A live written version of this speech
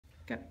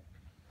Go.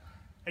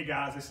 Hey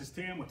guys, this is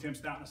Tim with Tim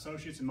Stout and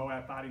Associates and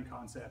Moab Fighting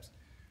Concepts.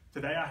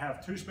 Today I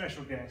have two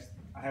special guests.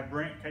 I have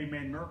Brent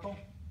Myrkle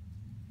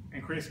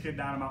and Chris Kid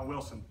Dynamite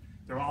Wilson.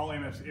 They're all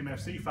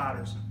MFC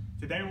fighters.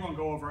 Today we're going to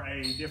go over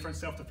a different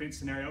self-defense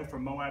scenario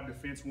from Moab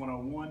Defense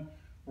 101.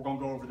 We're going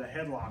to go over the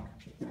headlock.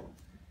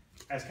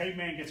 As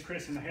Caveman gets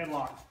Chris in the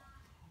headlock,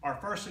 our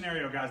first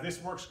scenario, guys,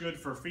 this works good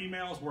for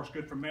females, works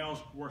good for males,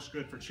 works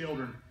good for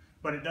children,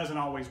 but it doesn't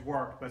always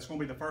work. But it's going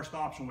to be the first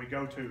option we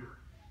go to.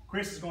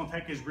 Chris is going to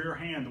take his rear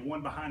hand, the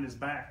one behind his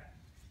back,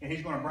 and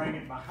he's going to bring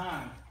it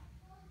behind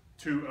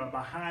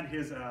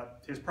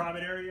his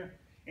private area,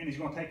 and he's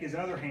going to take his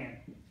other hand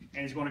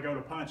and he's going to go to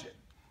punch it.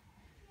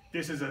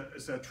 This is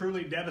a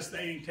truly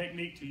devastating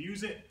technique to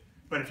use it,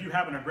 but if you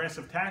have an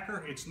aggressive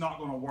attacker, it's not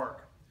going to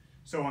work.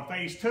 So on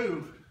phase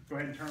two, go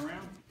ahead and turn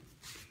around.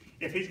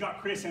 If he's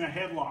got Chris in a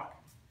headlock,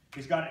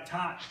 he's got it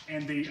tight,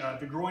 and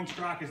the groin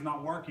strike is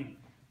not working,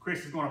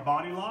 Chris is going to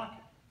body lock,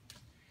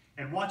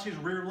 and watch his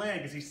rear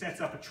leg as he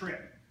sets up a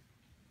trip.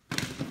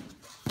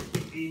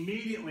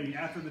 Immediately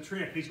after the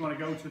trip, he's going to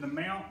go to the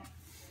mount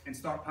and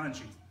start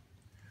punching.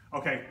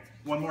 Okay,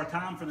 one more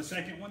time for the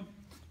second one.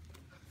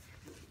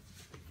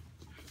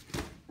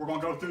 We're going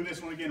to go through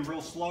this one again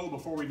real slow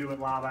before we do it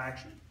live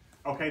action.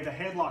 Okay, the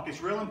headlock.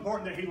 It's real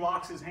important that he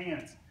locks his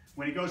hands.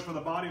 When he goes for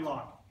the body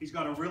lock, he's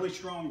got a really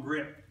strong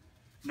grip.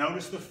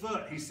 Notice the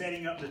foot. He's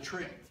setting up the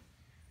trip.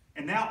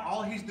 And now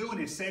all he's doing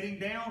is setting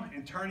down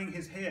and turning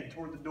his head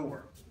toward the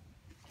door.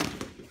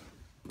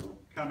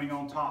 Coming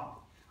on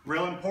top.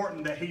 Real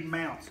important that he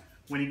mounts.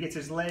 When he gets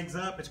his legs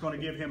up, it's going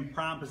to give him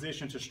prime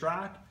position to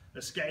strike,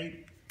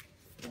 escape,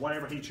 or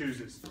whatever he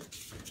chooses.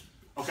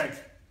 Okay,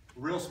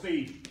 real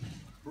speed.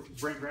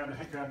 Brent, grab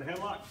the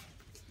headlock.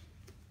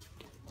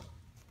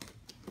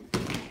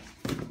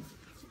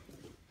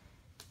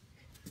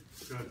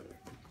 Good.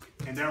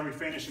 And there we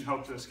finish and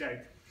hope to escape.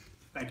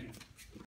 Thank you.